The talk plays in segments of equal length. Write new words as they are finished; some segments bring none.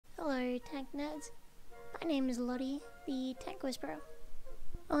nerds. My name is Lottie, the Tank Whisperer.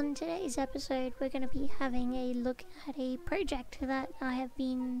 On today's episode, we're going to be having a look at a project that I have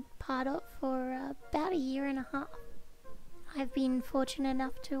been part of for about a year and a half. I've been fortunate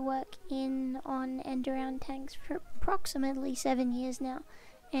enough to work in, on, and around tanks for approximately 7 years now,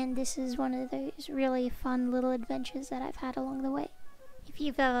 and this is one of those really fun little adventures that I've had along the way. If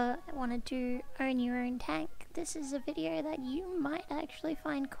you've ever wanted to own your own tank, this is a video that you might actually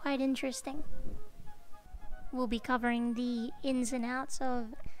find quite interesting. We'll be covering the ins and outs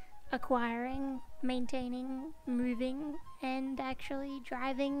of acquiring, maintaining, moving, and actually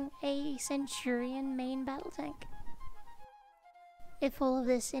driving a Centurion main battle tank. If all of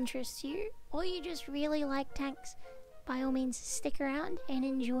this interests you, or you just really like tanks, by all means stick around and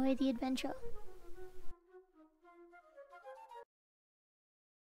enjoy the adventure.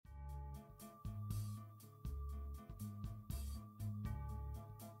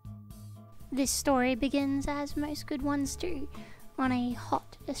 This story begins, as most good ones do, on a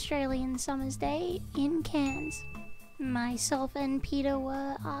hot Australian summer's day in Cairns. Myself and Peter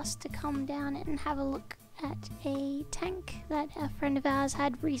were asked to come down and have a look at a tank that a friend of ours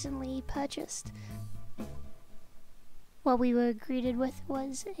had recently purchased. What we were greeted with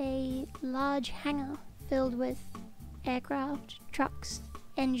was a large hangar filled with aircraft, trucks,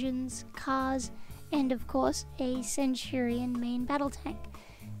 engines, cars, and of course a Centurion main battle tank.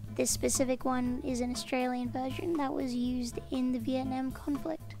 This specific one is an Australian version that was used in the Vietnam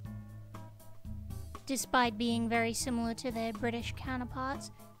conflict. Despite being very similar to their British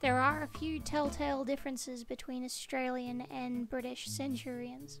counterparts, there are a few telltale differences between Australian and British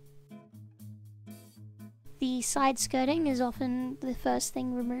Centurions. The side skirting is often the first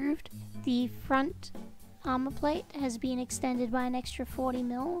thing removed. The front armor plate has been extended by an extra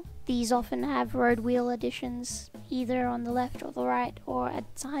 40mm. These often have road wheel additions, either on the left or the right, or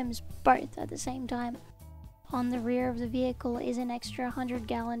at times both at the same time. On the rear of the vehicle is an extra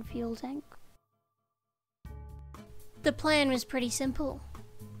 100-gallon fuel tank. The plan was pretty simple.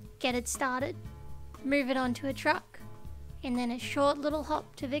 Get it started, move it onto a truck, and then a short little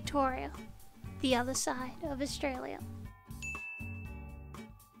hop to Victoria, the other side of Australia.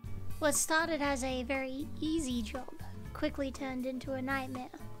 What started as a very easy job quickly turned into a nightmare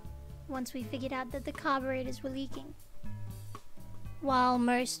once we figured out that the carburetors were leaking. While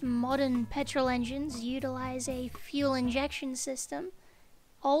most modern petrol engines utilize a fuel injection system,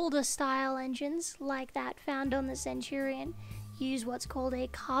 older style engines like that found on the Centurion use what's called a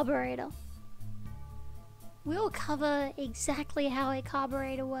carburetor. We'll cover exactly how a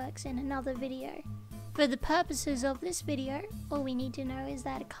carburetor works in another video. For the purposes of this video, all we need to know is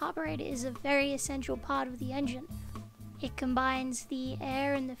that a carburetor is a very essential part of the engine. It combines the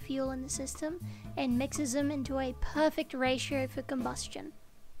air and the fuel in the system and mixes them into a perfect ratio for combustion.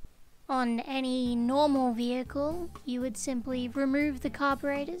 On any normal vehicle, you would simply remove the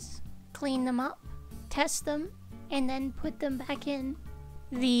carburetors, clean them up, test them, and then put them back in.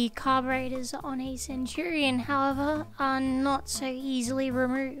 The carburetors on a Centurion, however, are not so easily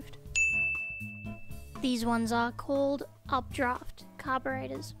removed. These ones are called updraft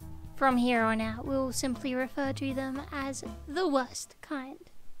carburetors. From here on out, we'll simply refer to them as the worst kind.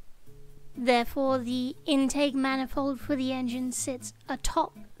 Therefore, the intake manifold for the engine sits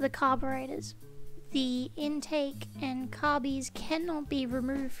atop the carburetors. The intake and carbies cannot be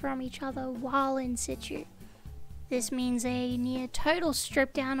removed from each other while in situ. This means a near total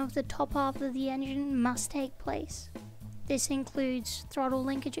strip down of the top half of the engine must take place. This includes throttle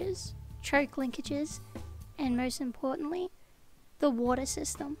linkages, choke linkages, and most importantly, the water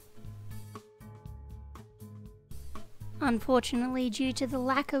system. Unfortunately, due to the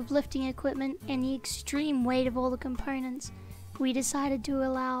lack of lifting equipment and the extreme weight of all the components, we decided to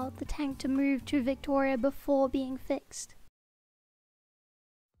allow the tank to move to Victoria before being fixed.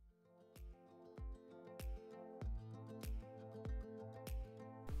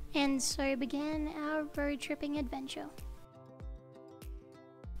 And so began our road tripping adventure.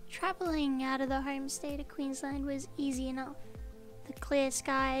 Travelling out of the home state of Queensland was easy enough. The clear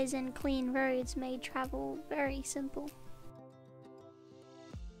skies and clean roads made travel very simple.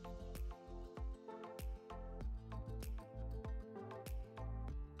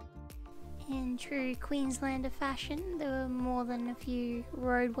 In true Queenslander fashion, there were more than a few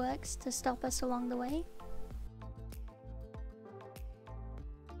roadworks to stop us along the way.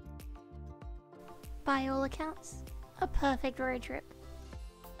 By all accounts, a perfect road trip.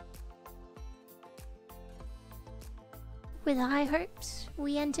 With high hopes,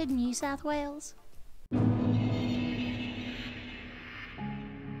 we entered New South Wales.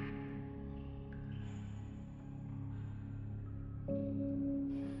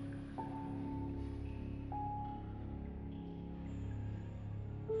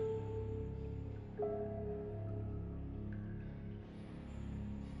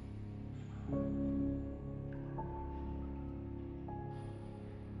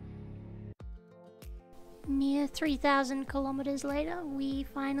 Near 3,000 kilometers later, we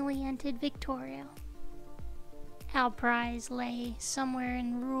finally entered Victoria. Our prize lay somewhere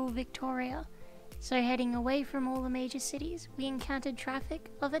in rural Victoria, so heading away from all the major cities, we encountered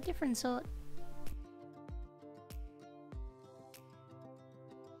traffic of a different sort.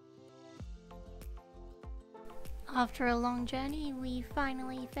 After a long journey, we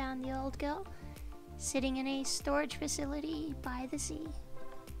finally found the old girl, sitting in a storage facility by the sea.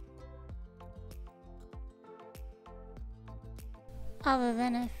 Other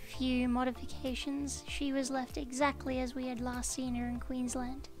than a few modifications, she was left exactly as we had last seen her in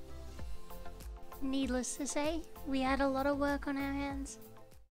Queensland. Needless to say, we had a lot of work on our hands.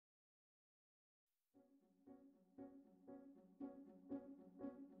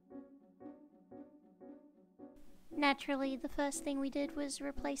 Naturally, the first thing we did was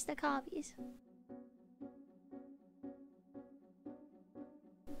replace the carbies.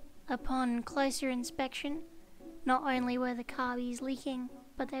 Upon closer inspection, not only were the carbies leaking,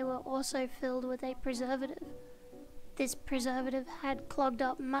 but they were also filled with a preservative. This preservative had clogged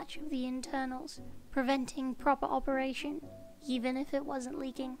up much of the internals, preventing proper operation, even if it wasn't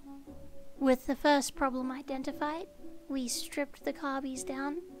leaking. With the first problem identified, we stripped the carbies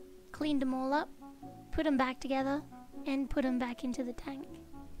down, cleaned them all up, put them back together, and put them back into the tank.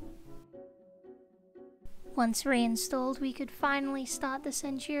 Once reinstalled, we could finally start the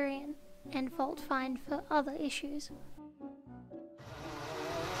Centurion and fault find for other issues.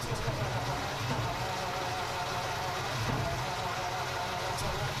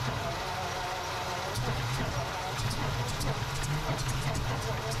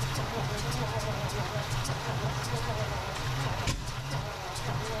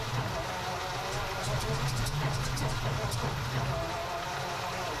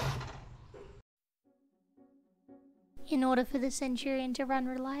 In order for the Centurion to run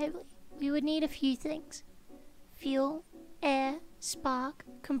reliably, we would need a few things: fuel, air, spark,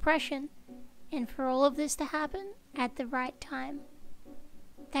 compression, and for all of this to happen at the right time.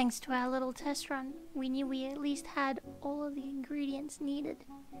 Thanks to our little test run, we knew we at least had all of the ingredients needed,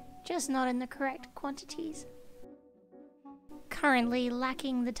 just not in the correct quantities. Currently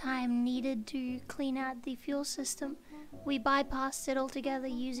lacking the time needed to clean out the fuel system, we bypassed it altogether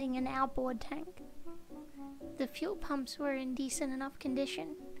using an outboard tank. The fuel pumps were in decent enough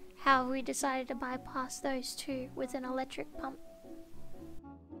condition, however we decided to bypass those too with an electric pump.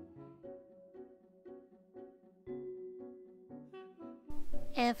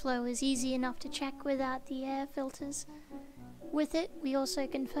 Airflow was easy enough to check without the air filters. With it, we also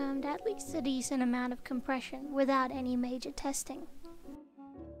confirmed at least a decent amount of compression without any major testing.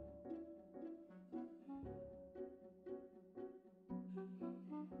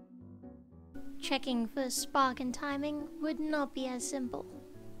 Checking for spark and timing would not be as simple.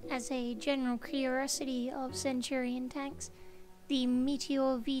 As a general curiosity of Centurion tanks, the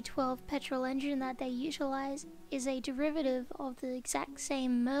Meteor V12 petrol engine that they utilize is a derivative of the exact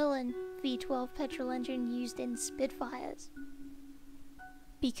same Merlin V12 petrol engine used in Spitfires.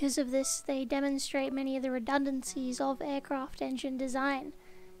 Because of this, they demonstrate many of the redundancies of aircraft engine design: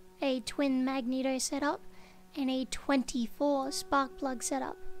 a twin magneto setup and a 24 spark plug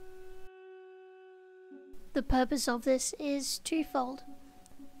setup. The purpose of this is twofold.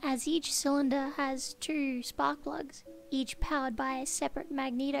 As each cylinder has two spark plugs, each powered by a separate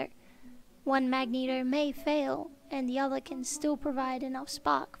magneto, one magneto may fail and the other can still provide enough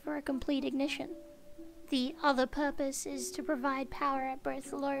spark for a complete ignition. The other purpose is to provide power at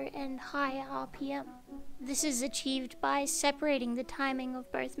both low and high RPM. This is achieved by separating the timing of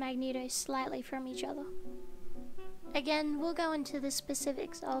both magnetos slightly from each other. Again, we'll go into the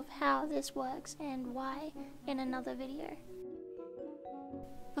specifics of how this works and why in another video.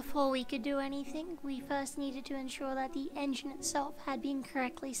 Before we could do anything, we first needed to ensure that the engine itself had been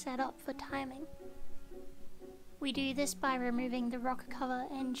correctly set up for timing. We do this by removing the rocker cover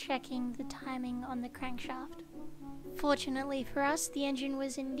and checking the timing on the crankshaft. Fortunately for us, the engine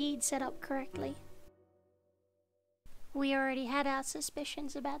was indeed set up correctly. We already had our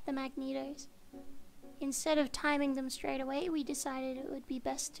suspicions about the magnetos. Instead of timing them straight away, we decided it would be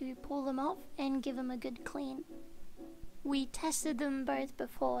best to pull them off and give them a good clean. We tested them both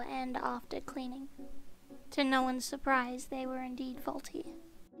before and after cleaning. To no one's surprise, they were indeed faulty.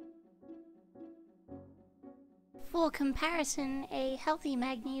 For comparison, a healthy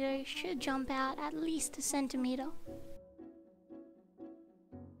magneto should jump out at least a centimeter.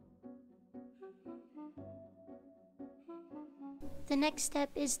 The next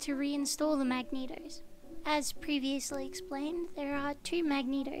step is to reinstall the magnetos. As previously explained, there are two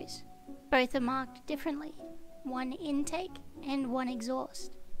magnetos. Both are marked differently, one intake and one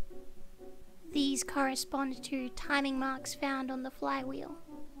exhaust. These correspond to timing marks found on the flywheel.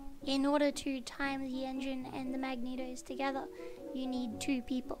 In order to time the engine and the magnetos together, you need 2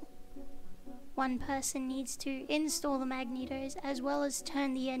 people. One person needs to install the magnetos as well as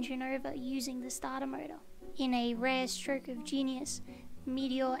turn the engine over using the starter motor. In a rare stroke of genius,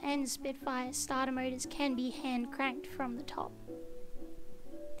 Meteor and Spitfire starter motors can be hand cranked from the top.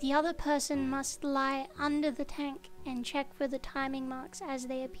 The other person must lie under the tank and check for the timing marks as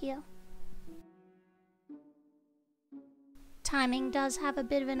they appear. Timing does have a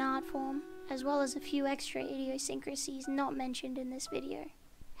bit of an art form, as well as a few extra idiosyncrasies not mentioned in this video.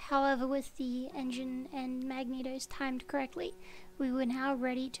 However, with the engine and magnetos timed correctly, we were now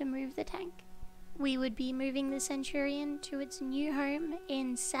ready to move the tank. We would be moving the Centurion to its new home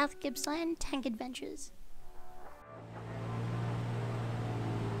in South Gippsland Tank Adventures.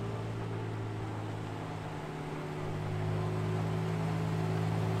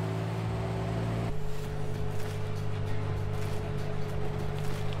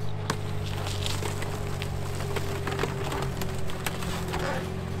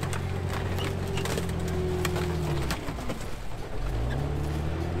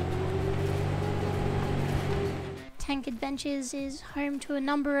 Tank Adventures is home to a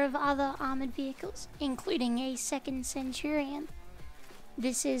number of other armoured vehicles, including a second Centurion.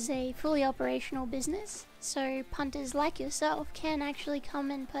 This is a fully operational business, so punters like yourself can actually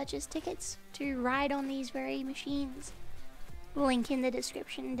come and purchase tickets to ride on these very machines. Link in the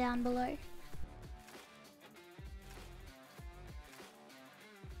description down below.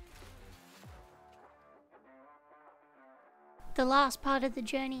 The last part of the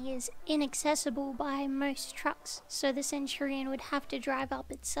journey is inaccessible by most trucks, so the Centurion would have to drive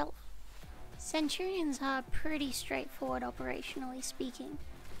up itself. Centurions are pretty straightforward operationally speaking.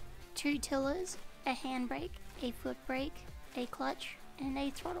 2 tillers, a handbrake, a foot brake, a clutch, and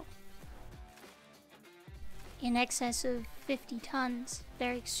a throttle. In excess of 50 tons,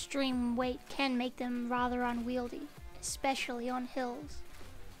 their extreme weight can make them rather unwieldy, especially on hills.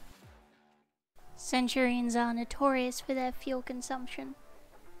 Centurions are notorious for their fuel consumption.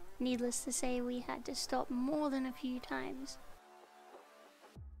 Needless to say, we had to stop more than a few times.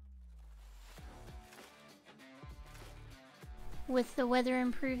 With the weather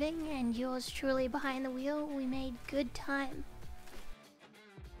improving and yours truly behind the wheel, we made good time.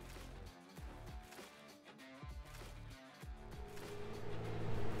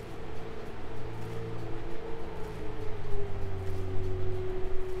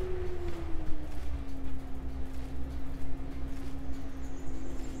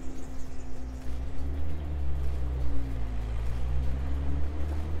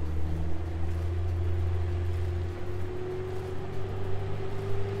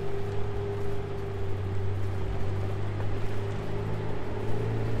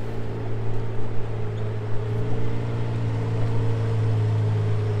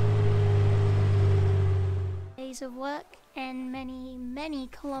 Of work and many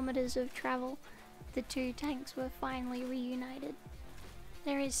kilometers of travel, the 2 tanks were finally reunited.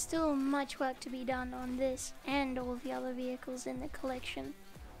 There is still much work to be done on this and all the other vehicles in the collection.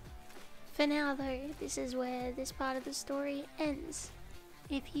 For now though, this is where this part of the story ends.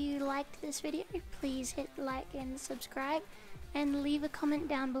 If you liked this video, please hit like and subscribe, and leave a comment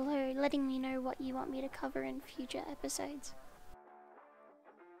down below letting me know what you want me to cover in future episodes.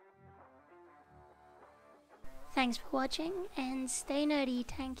 Thanks for watching, and stay nerdy,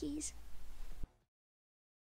 tankies.